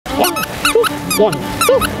원.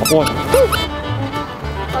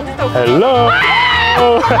 헬로.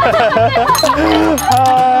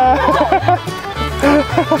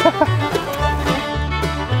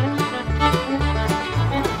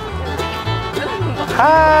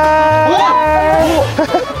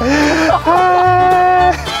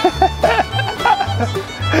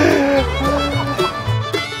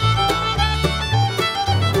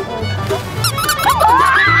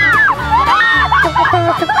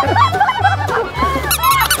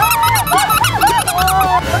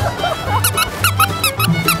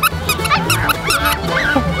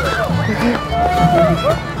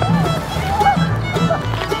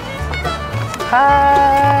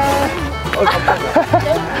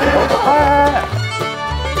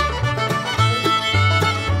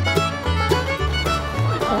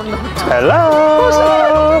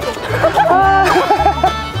 헬로.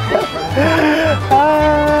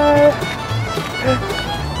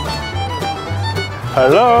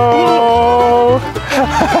 헬로.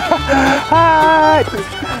 하이.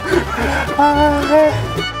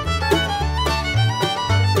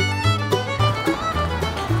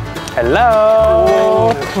 헬로.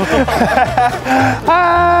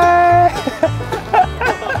 하이.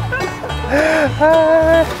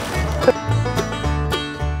 하이.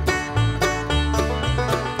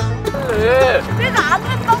 내가 안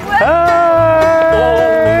했다고요?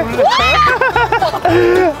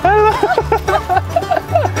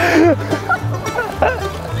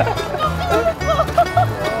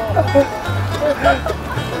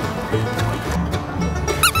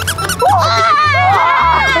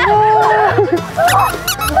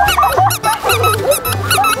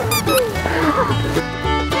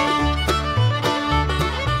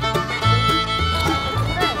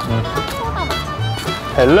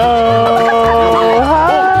 헬로.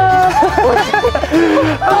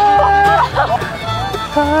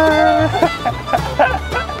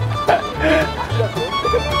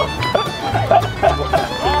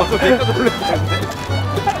 벌써 내가 놀랬는데.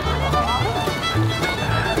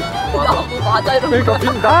 맞아 이런 그러니까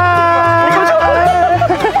빈다.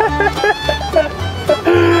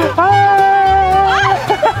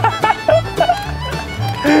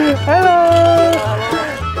 헬로.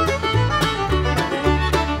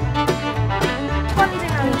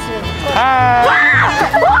 하이.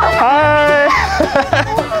 하이.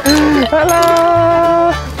 헬로.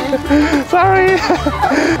 Sorry.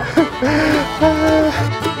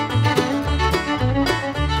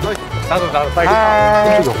 나도 빨리.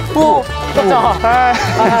 오, 깜짝아. 하이.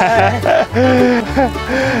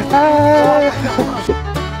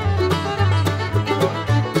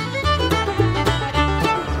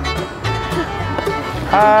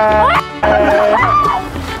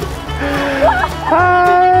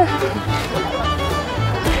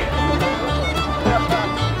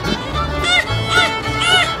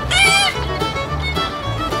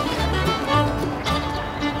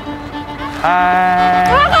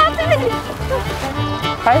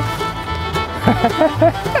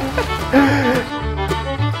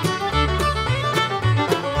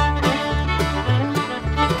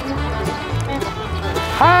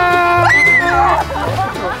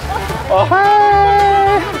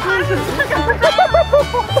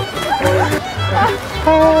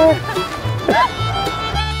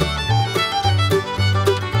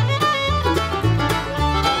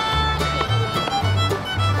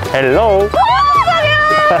 헬로.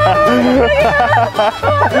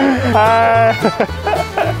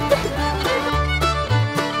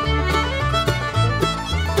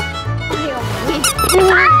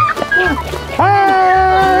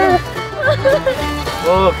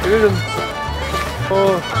 그래는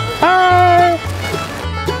하이.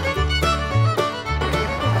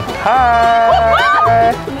 하이.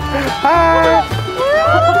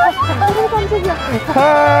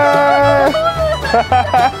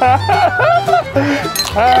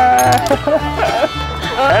 하이.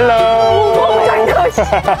 헬로.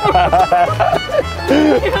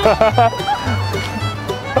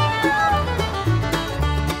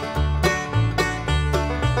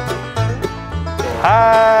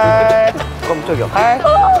 하이. 깜짝이야. 하이.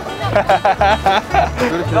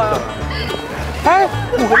 노래 들었잖아. 하이.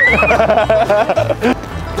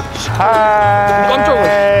 하이.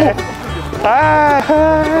 깜짝이야. 하이.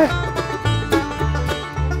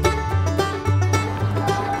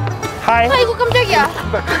 하이. 아이고 깜짝이야.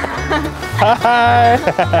 하이.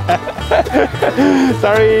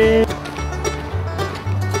 Sorry.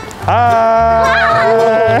 하이.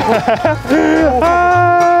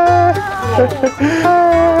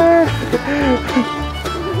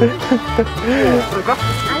 그럴까?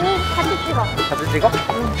 아니 사진 찍어. 사진 찍어?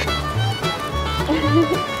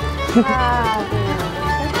 하나, 둘,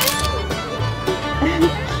 셋.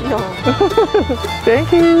 귀여워.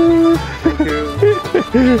 Thank you.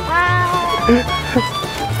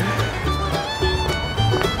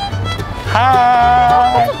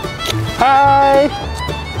 Hi. Hi.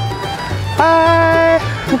 Hi.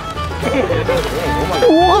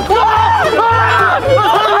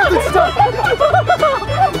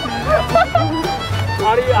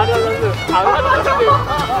 발이 안 하는데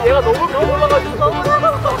얘가 너무 올라가지고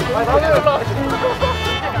상에 올라가지고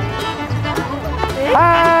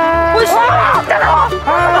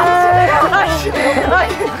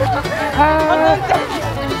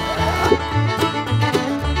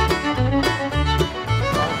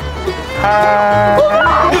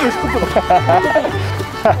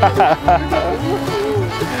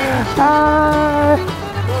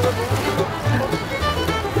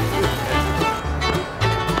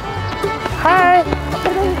Hi.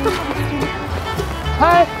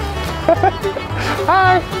 Hi.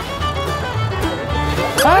 Hi.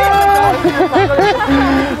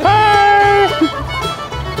 Hi.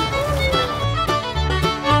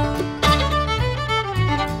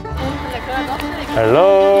 Hello.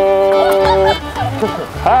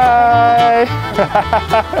 Hi.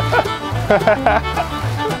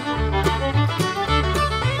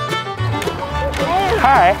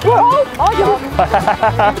 Hi. Hi.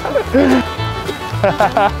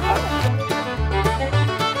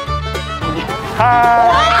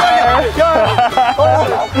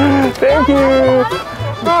 Thank you.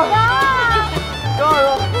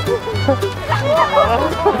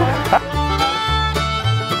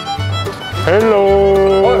 Hello.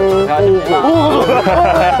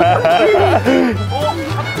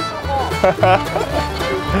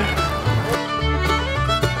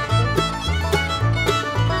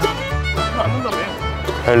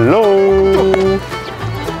 Hello.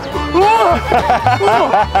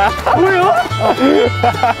 뭐예요?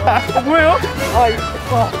 뭐예요?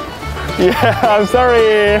 Yeah, I'm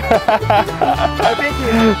sorry. Thank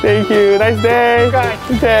you. Thank you. Nice day.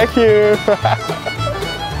 Thank you.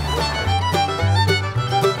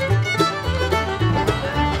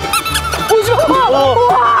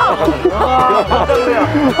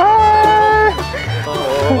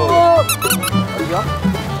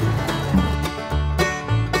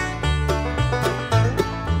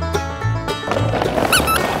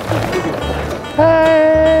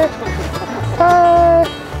 Hi. Hi. Hi.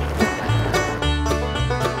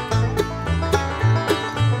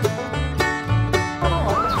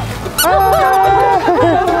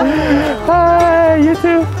 Hi, you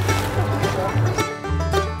too.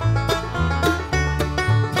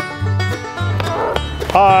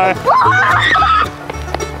 Hi.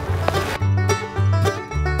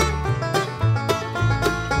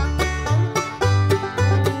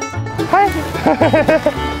 Hi.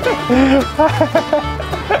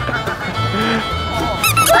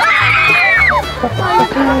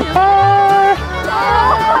 Hi.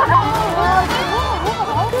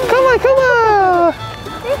 Come on, come on.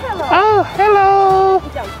 Oh, hello.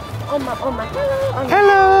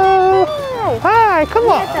 Hello. Hi, come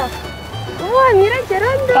on. 우와, 니랑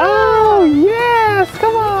잘한다. Oh, yes.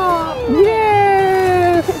 Come on.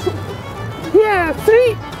 Yes. Yes.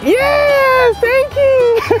 3. Yes. Thank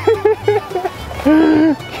you.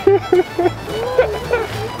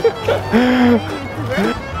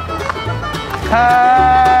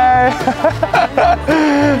 Hi.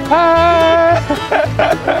 Hi.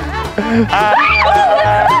 Hi.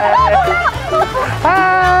 Hi.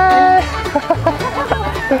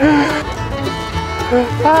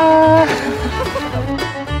 Hi.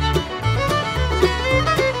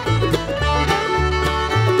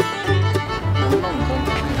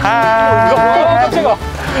 Hi.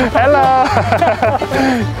 Hello.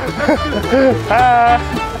 Hi.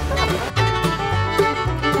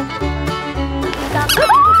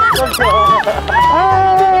 Hi.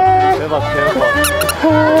 대박 대박.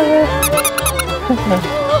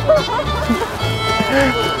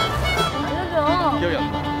 알려줘. 기억이 안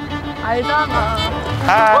나. 알잖아.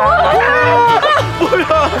 Hi.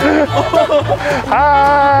 Hi.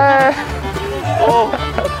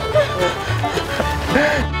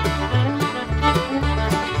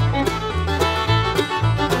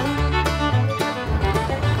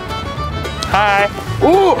 Hi. 오!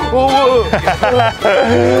 오!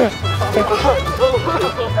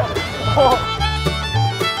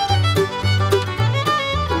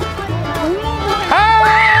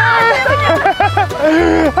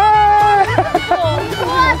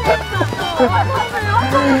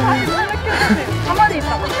 가만히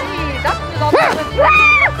있다가 시작.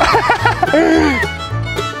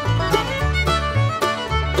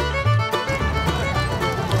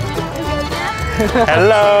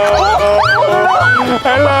 Hello.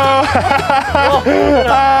 Hello.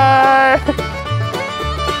 Hi.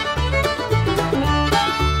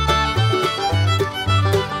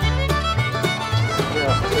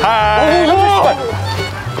 Hi.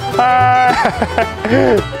 Hi.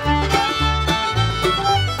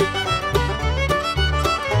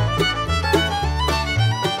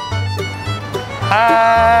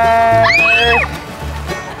 Hi.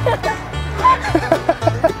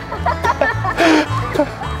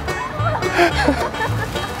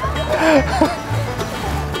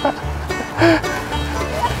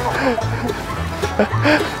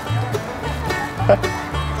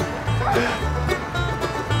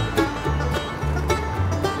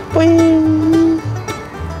 뿌잉.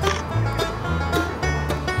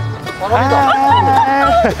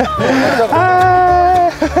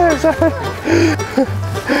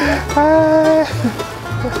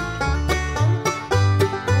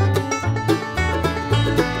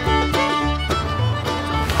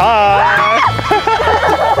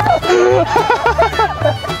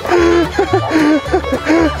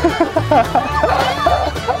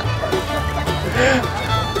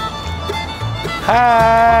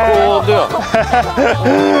 Hi. 오, 뭐야?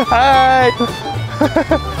 Hi.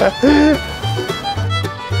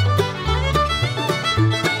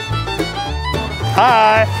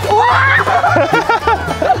 Hi.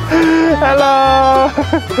 Hello.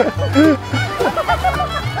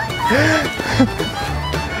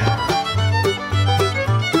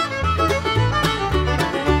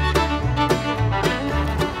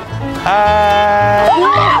 Hi.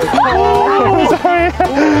 Oh, sorry.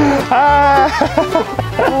 Hi.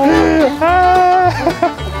 Hi.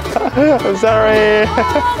 I'm sorry.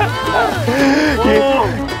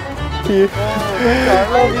 you. I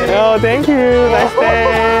love you. Oh, thank you. Nice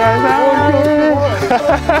day. I'm sorry.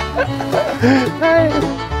 Hi.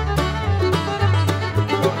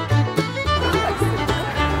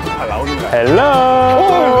 Hello.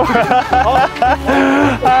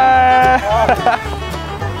 Hi.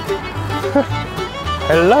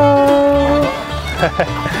 Hello.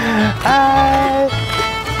 Hi.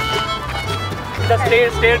 The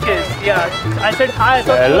staircase. Yeah. I said hi.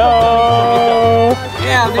 So Hello.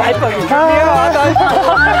 yeah. Bye.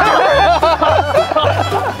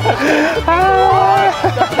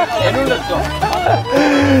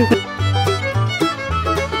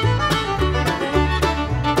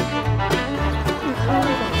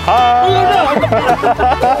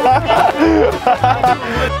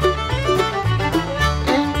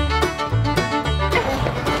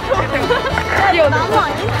 이거 나무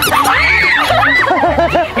아니야?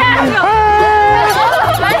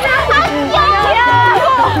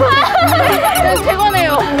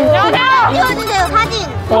 최고네요. 여기요. 찍어주세요 사진.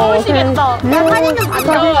 멋있겠다. 나 사진 좀 안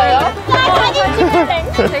더워요? 나 사진 찍을래.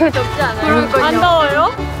 되게 덥지 않아요? 그러니까요. 안 더워요?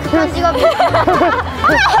 그럼 찍어.